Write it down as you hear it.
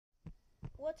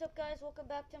What's up, guys?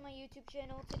 Welcome back to my YouTube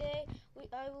channel. Today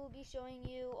I will be showing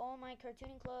you all my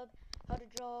Cartooning Club how to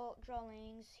draw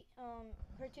drawings.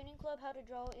 Cartooning Club How to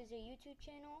Draw is a YouTube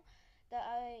channel that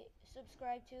I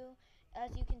subscribe to,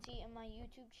 as you can see in my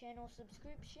YouTube channel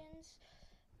subscriptions.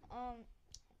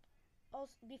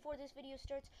 Also, before this video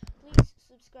starts, please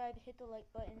subscribe, hit the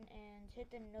like button, and hit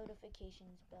the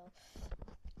notifications bell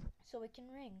so it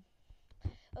can ring.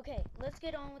 Okay, let's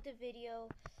get on with the video.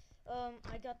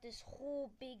 I got this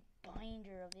whole big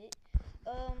binder of it,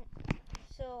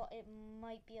 so it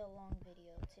might be a long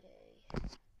video today.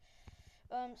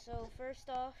 So first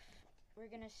off, we're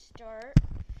gonna start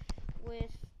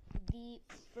with the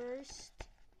first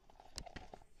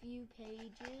few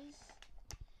pages,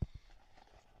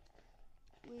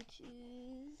 which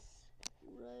is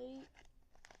right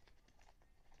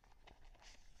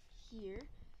here.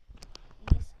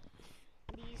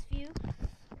 These few.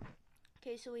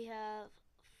 Okay, so we have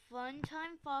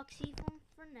Funtime Foxy from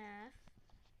FNAF.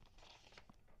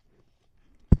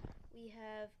 We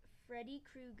have Freddy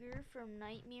Krueger from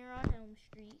Nightmare on Elm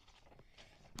Street.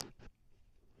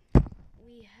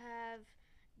 We have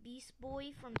Beast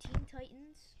Boy from Teen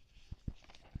Titans.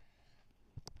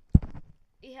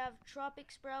 We have Tropic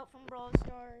Sprout from Brawl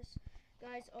Stars.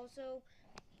 Guys, also,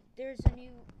 there's a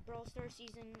new Brawl Stars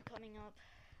season coming up.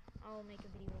 I'll make a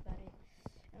video about it.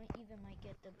 I even might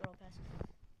get the Brawl Pass.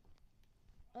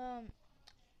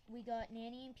 We got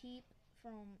Nanny and Peep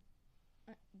from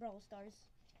Brawl Stars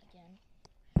again.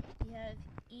 We have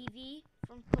Eevee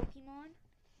from Pokemon.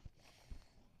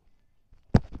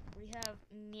 We have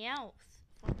Meowth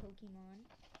from Pokemon.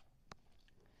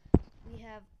 We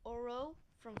have Oro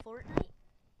from Fortnite.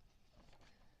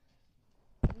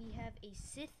 We have a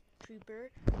Sith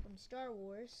Trooper from Star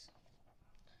Wars.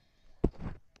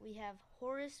 We have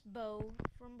Horace Bow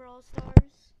from Brawl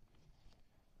Stars.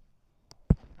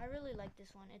 I really like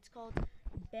this one. It's called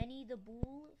Benny the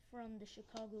Bull from the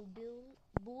Chicago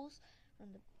Bulls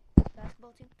from the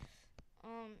basketball team.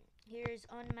 Here's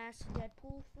Unmasked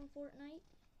Deadpool from Fortnite.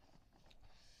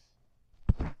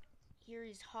 Here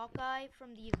is Hawkeye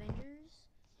from the Avengers.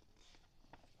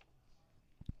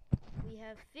 We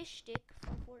have Fish Stick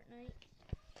from Fortnite.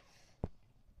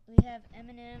 We have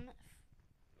Eminem,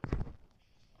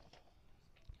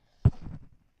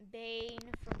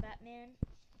 Bane from Batman,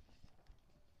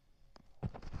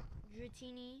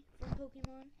 Dratini from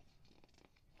Pokemon,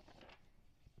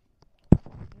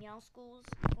 Meowscles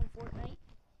from Fortnite,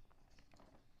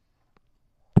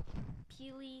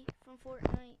 Peely from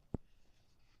Fortnite,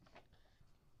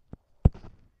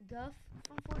 Guff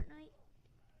from Fortnite,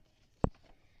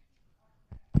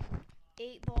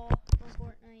 8-Ball from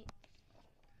Fortnite,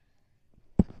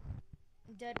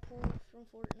 Deadpool from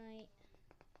Fortnite,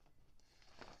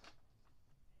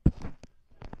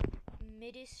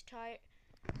 Midas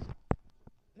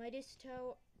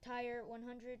Tire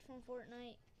 100 from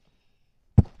Fortnite,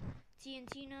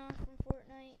 TNTina from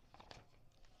Fortnite,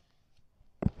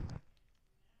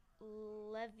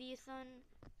 Leviathan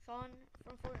from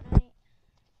Fortnite,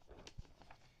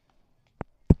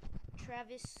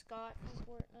 Travis Scott from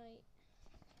Fortnite,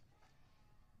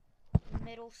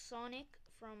 Metal Sonic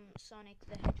from Sonic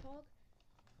the Hedgehog,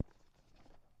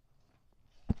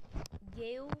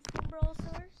 Gale from Brawl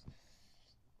Stars,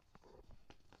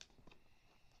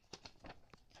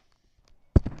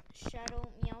 Shadow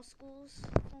Meowscles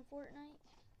from Fortnite.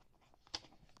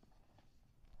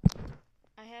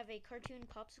 I have a Cartoon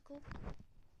Popsicle,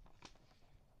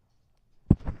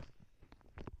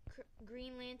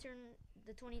 Green Lantern,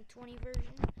 the 2020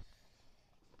 version,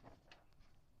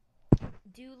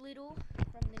 Doolittle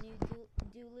from the new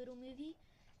Doolittle movie,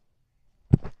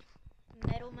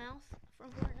 Metal Mouth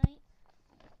from Fortnite,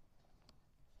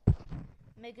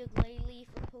 Mega Glalie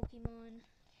from Pokemon,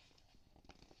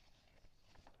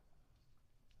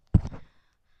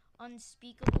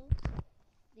 Unspeakable,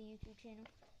 the YouTube channel,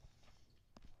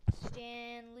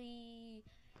 Stanley,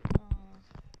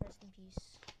 rest in peace,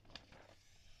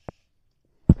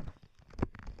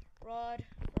 Rod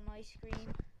from Ice Cream,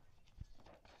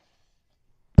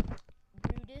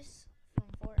 Brutus from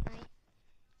Fortnite,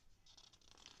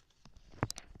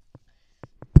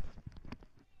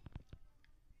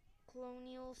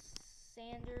 Colonial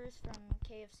Sanders from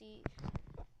KFC,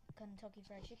 Kentucky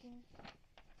Fried Chicken,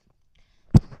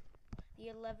 the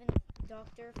 11th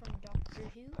Doctor from Doctor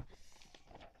Who,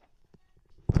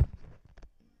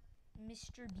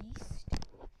 Mr. Beast,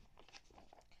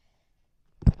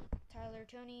 Tyler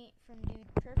Tony from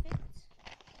Dude Perfect,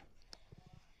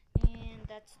 and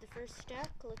that's the first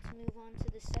stack. Let's move on to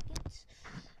the second.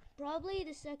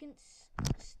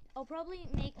 I'll probably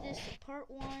make this part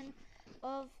 1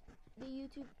 of the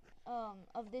YouTube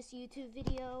of this YouTube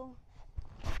video.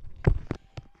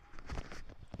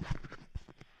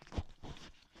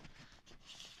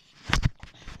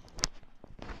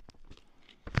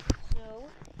 So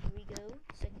here we go,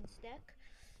 second stack.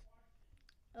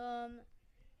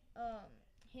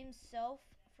 Himself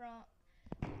from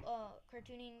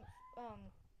cartooning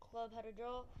club how to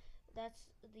draw. That's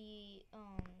the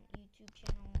YouTube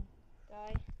channel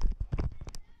guy,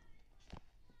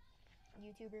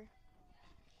 YouTuber.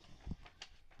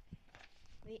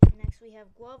 Next we have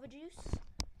guava juice.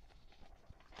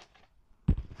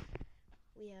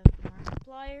 We have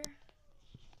Markiplier.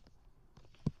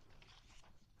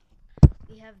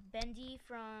 We have Bendy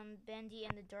from Bendy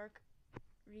and the Dark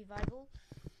Revival.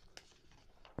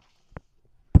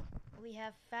 We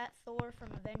have Fat Thor from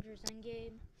Avengers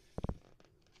Endgame.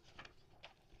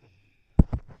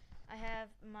 I have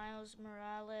Miles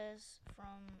Morales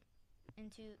from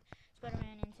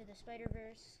Spider-Man Into the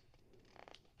Spider-Verse.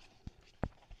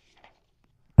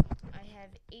 I have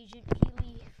Agent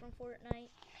Peely from Fortnite.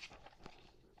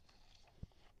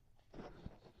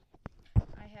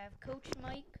 I have Coach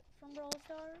Mike from Brawl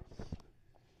Stars.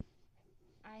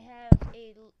 I have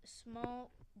a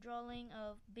small drawing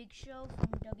of Big Show from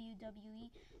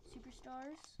WWE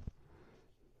Superstars.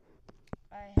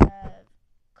 I have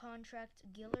Contract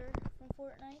Giller from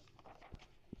Fortnite.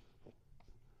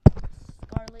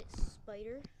 Scarlet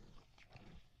Spider.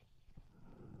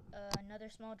 Another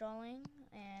small drawing,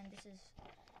 and this is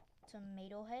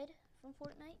Tomato Head from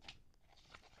Fortnite.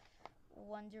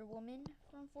 Wonder Woman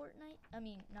from Fortnite.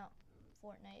 Not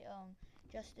Fortnite,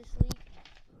 Justice League.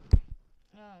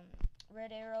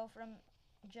 Red Arrow from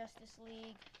Justice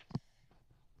League.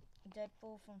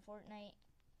 Deadpool from Fortnite.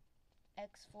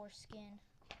 X-Force skin.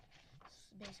 It's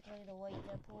basically the white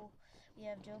Deadpool. We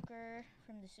have Joker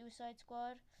from the Suicide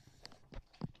Squad.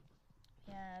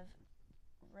 We have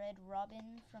Red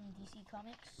Robin from DC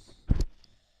Comics.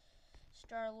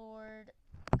 Star-Lord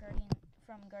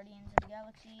from Guardians of the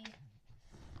Galaxy.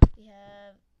 We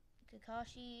have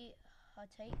Kakashi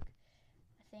Hatake,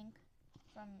 I think,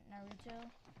 from Naruto.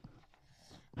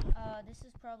 This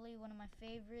is probably one of my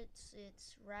favorites.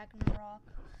 It's Ragnarok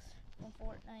from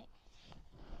Fortnite.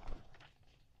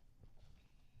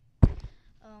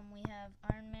 We have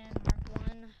Iron Man Mark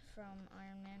 1 from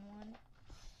Iron Man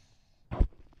 1.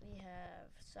 We have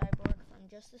Cyborg from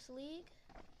Justice League.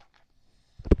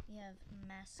 We have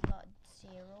Mascot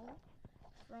Zero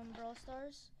from Brawl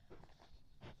Stars.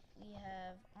 We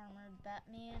have Armored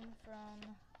Batman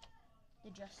from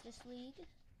the Justice League.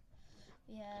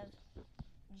 We have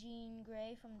Jean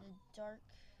Grey from the Dark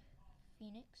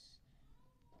Phoenix,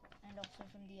 and also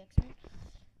from the X-Men.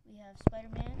 We have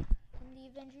Spider-Man from the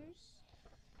Avengers.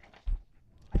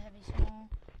 I have a small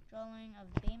drawing of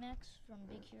Baymax from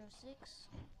Big Hero 6.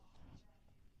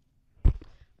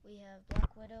 We have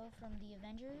Black Widow from the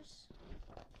Avengers.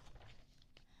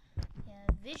 We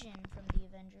have Vision from the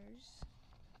Avengers.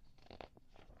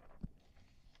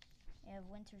 We have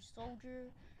Winter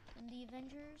Soldier from the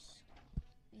Avengers.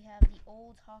 We have the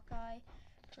old Hawkeye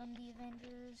from the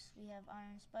Avengers. We have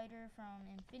Iron Spider from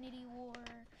Infinity War.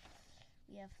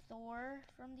 We have Thor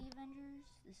from the Avengers.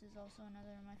 This is also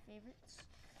another of my favorites.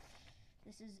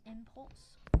 This is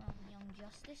Impulse from Young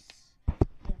Justice.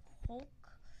 We have Hulk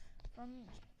from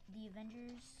the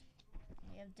Avengers.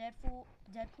 We have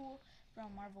Deadpool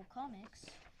from Marvel Comics.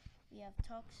 We have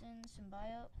Toxin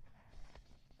Symbiote.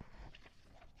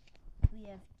 We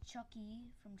have Chucky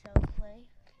from Child's Play.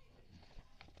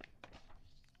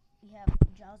 We have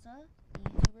Jazza, the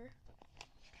YouTuber.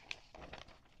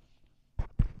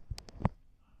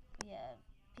 We have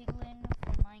Piglin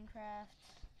from Minecraft.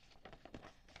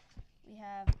 We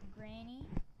have Granny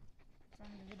from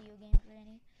the video game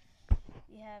Granny.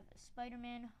 We have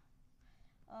Spider-Man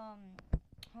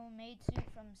homemade suit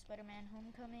from Spider-Man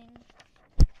Homecoming.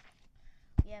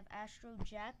 We have Astro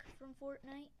Jack from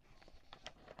Fortnite.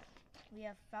 We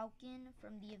have Falcon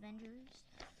from the Avengers.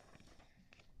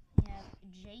 We have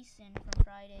Jason from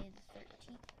Friday the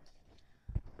 13th.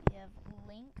 We have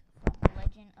Link from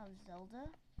Legend of Zelda.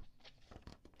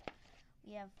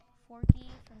 We have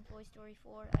Forky from Toy Story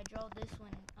 4. I drew this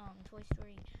when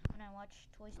I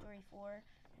watched Toy Story 4 for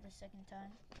the second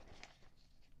time.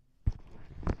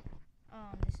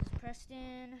 This is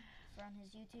Preston from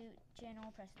his YouTube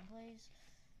channel, Preston Plays,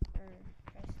 or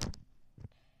Preston.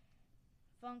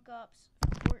 Funk Ops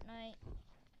from Fortnite.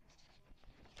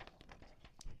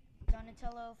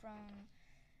 Donatello from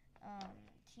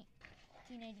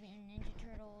Teenage Mutant Ninja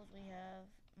Turtles. We have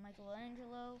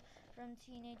Michelangelo from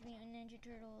Teenage Mutant Ninja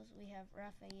Turtles. We have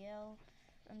Raphael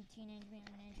from Teenage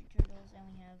Mutant Ninja Turtles. And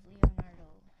we have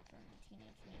Leonardo from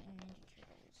Teenage Mutant Ninja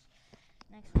Turtles.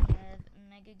 Next we have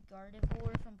Mega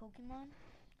Gardevoir from Pokemon.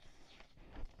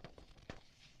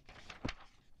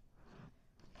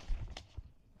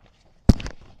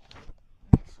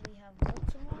 Next we have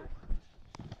Baltimore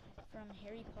from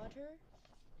Harry Potter.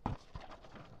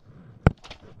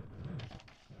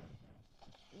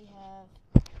 We have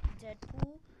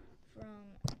Deadpool from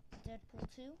Deadpool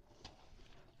 2.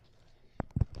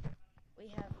 We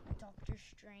have Doctor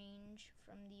Strange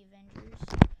from the Avengers.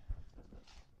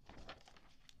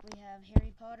 We have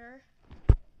Harry Potter.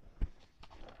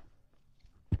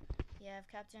 We have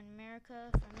Captain America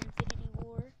from Infinity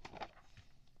War.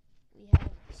 We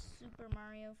have Super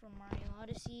Mario from Mario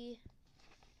Odyssey.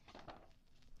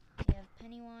 We have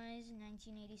Pennywise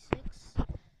 1986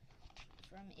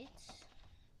 from It.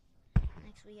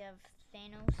 Next we have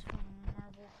Thanos from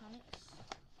Marvel Comics.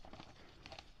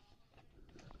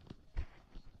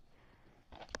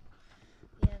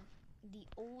 We have the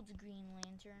old Green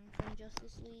Lantern from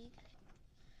Justice League.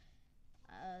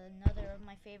 Another of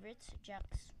my favorites, Jack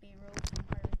Sparrow from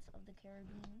Pirates of the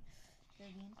Caribbean.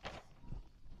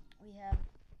 We have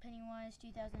Pennywise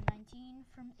 2019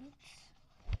 from It.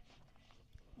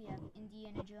 We have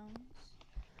Indiana Jones.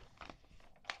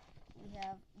 We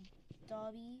have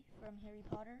Dobby from Harry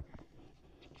Potter.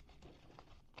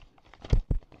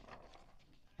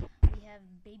 We have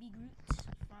Baby Groot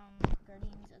from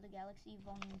Guardians of the Galaxy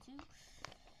Volume 2.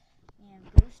 We have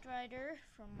Ghost Rider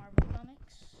from Marvel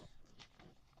Comics.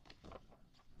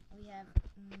 We have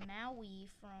Maui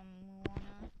from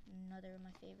Moana, another of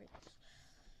my favorites.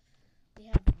 We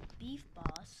have Beef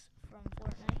Boss from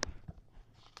Fortnite.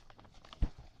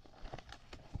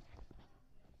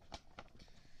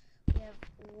 We have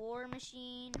War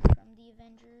Machine from the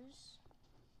Avengers.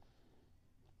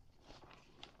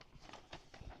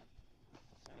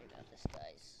 Sorry about this,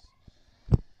 guys.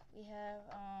 We have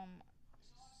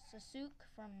Sasuke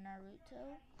from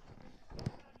Naruto.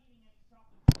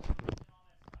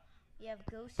 We have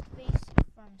Ghostface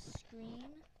from Scream.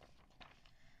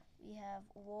 We have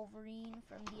Wolverine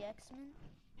from the X-Men.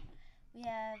 We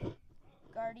have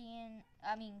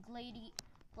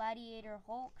Gladiator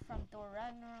Hulk from Thor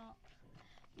Ragnarok.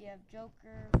 We have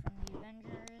Joker from the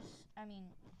Avengers.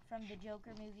 From the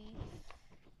Joker movie.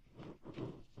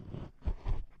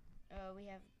 We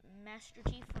have Master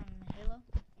Chief from Halo.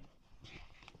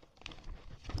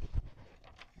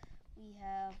 We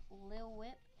have Lil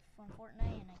Whip from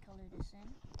Fortnite, and I colored this in.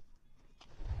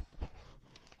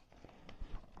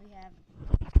 We have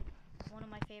one of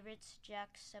my favorites,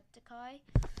 Jacksepticeye.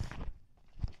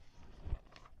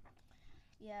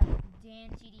 We have Dan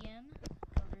TDM,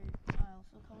 I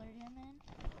also colored him in.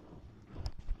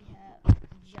 We have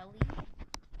Jelly.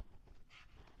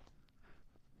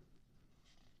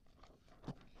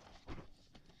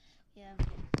 We have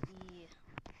the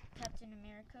Captain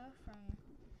America from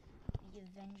the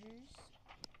Avengers.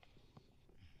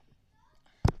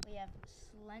 We have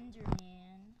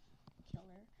Slenderman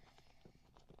Killer.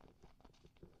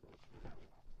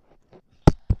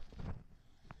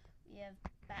 We have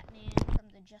Batman from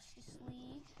the Justice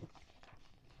League.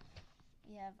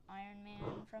 We have Iron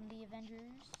Man from the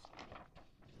Avengers.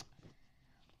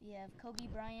 We have Kobe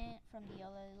Bryant from the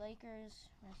LA Lakers.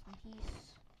 Rest in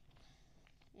peace.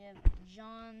 We have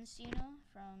John Cena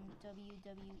from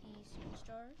WWE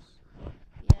Superstars.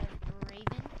 We have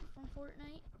Raven from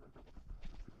Fortnite.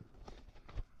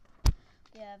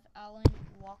 We have Alan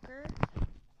Walker.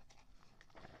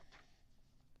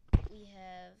 We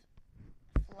have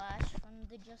Flash from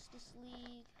the Justice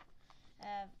League.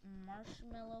 Have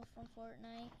Marshmallow from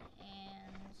Fortnite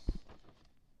and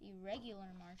the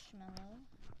regular Marshmallow.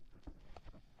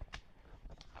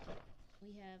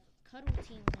 We have Cuddle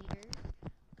Team Leader,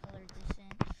 colored this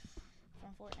in,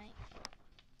 from Fortnite.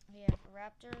 We have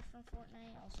Raptor from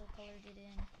Fortnite, also colored it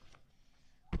in.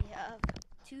 We have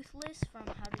Toothless from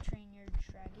How to Train Your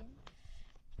Dragon.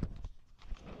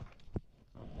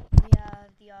 We have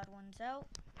The Odd Ones Out.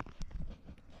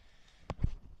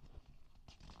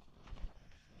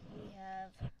 We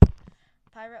have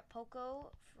Pirate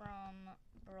Poco from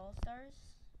Brawl Stars.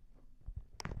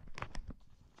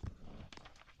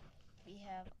 We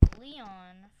have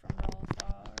Leon from Brawl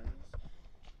Stars.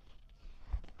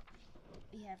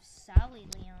 We have Sally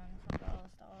Leon from Brawl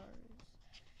Stars.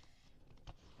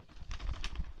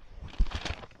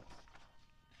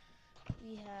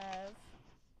 We have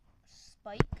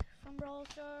Spike from Brawl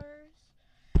Stars.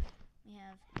 We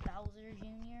have Bowser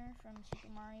Jr. from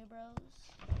Super Mario Bros.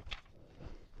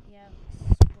 We have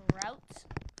Sprout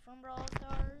from Brawl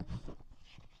Stars.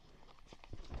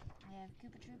 We have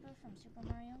Koopa Troopa from Super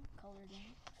Mario, colored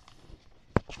in.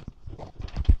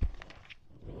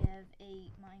 We have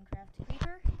a Minecraft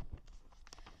Creeper.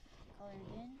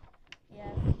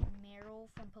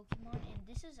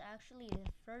 this is actually the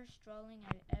first drawing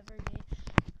I ever did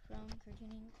from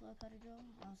Cartooning Club How to Draw.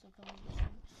 I also colored this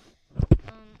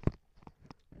one.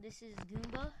 This is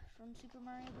Goomba from Super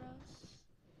Mario Bros.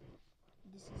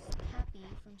 This is Cappy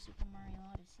from Super Mario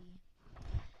Odyssey.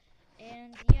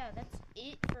 And yeah, that's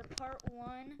it for part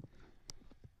 1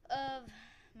 of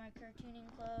my Cartooning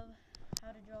Club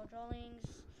How to Draw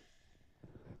drawings.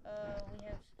 We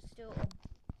have still a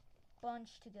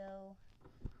bunch to go.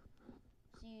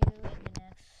 See you in the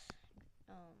next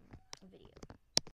video.